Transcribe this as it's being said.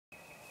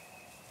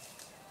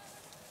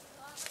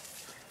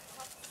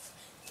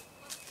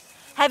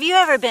Have you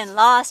ever been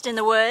lost in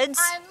the woods?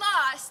 I'm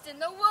lost in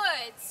the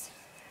woods.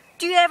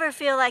 Do you ever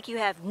feel like you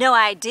have no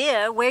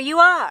idea where you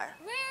are?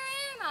 Where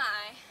am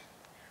I?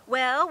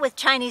 Well, with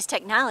Chinese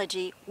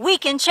technology, we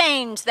can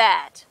change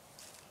that.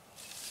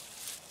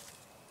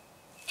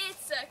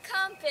 It's a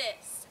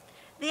compass.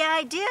 The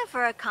idea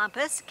for a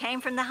compass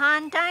came from the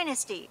Han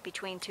Dynasty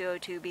between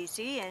 202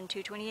 BC and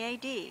 220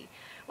 AD,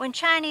 when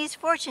Chinese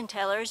fortune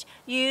tellers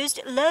used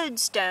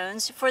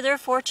lodestones for their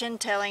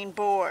fortune-telling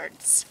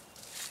boards.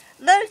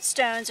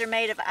 Lodestones are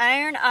made of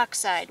iron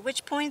oxide,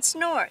 which points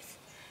north.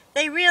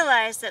 They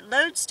realized that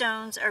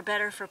lodestones are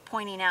better for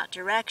pointing out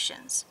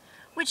directions,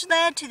 which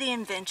led to the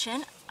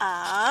invention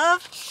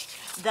of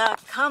the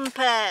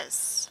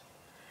compass.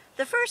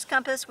 The first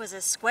compass was a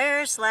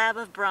square slab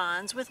of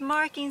bronze with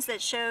markings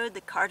that showed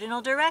the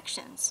cardinal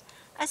directions.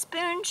 A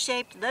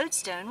spoon-shaped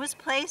lodestone was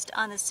placed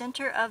on the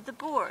center of the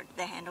board,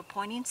 the handle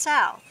pointing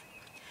south.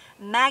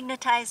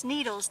 Magnetized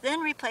needles then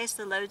replaced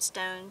the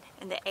lodestone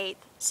in the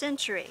 8th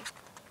century.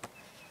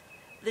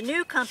 The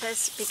new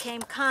compass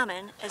became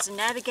common as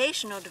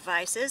navigational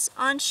devices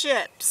on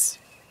ships.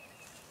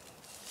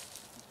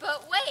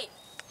 But wait,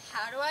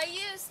 how do I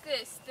use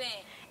this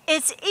thing?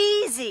 It's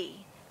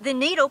easy. The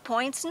needle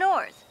points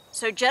north,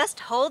 so just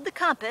hold the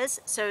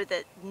compass so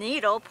the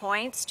needle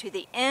points to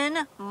the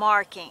N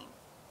marking.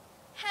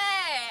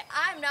 Hey,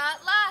 I'm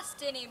not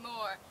lost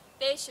anymore.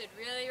 They should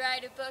really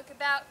write a book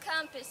about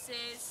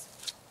compasses.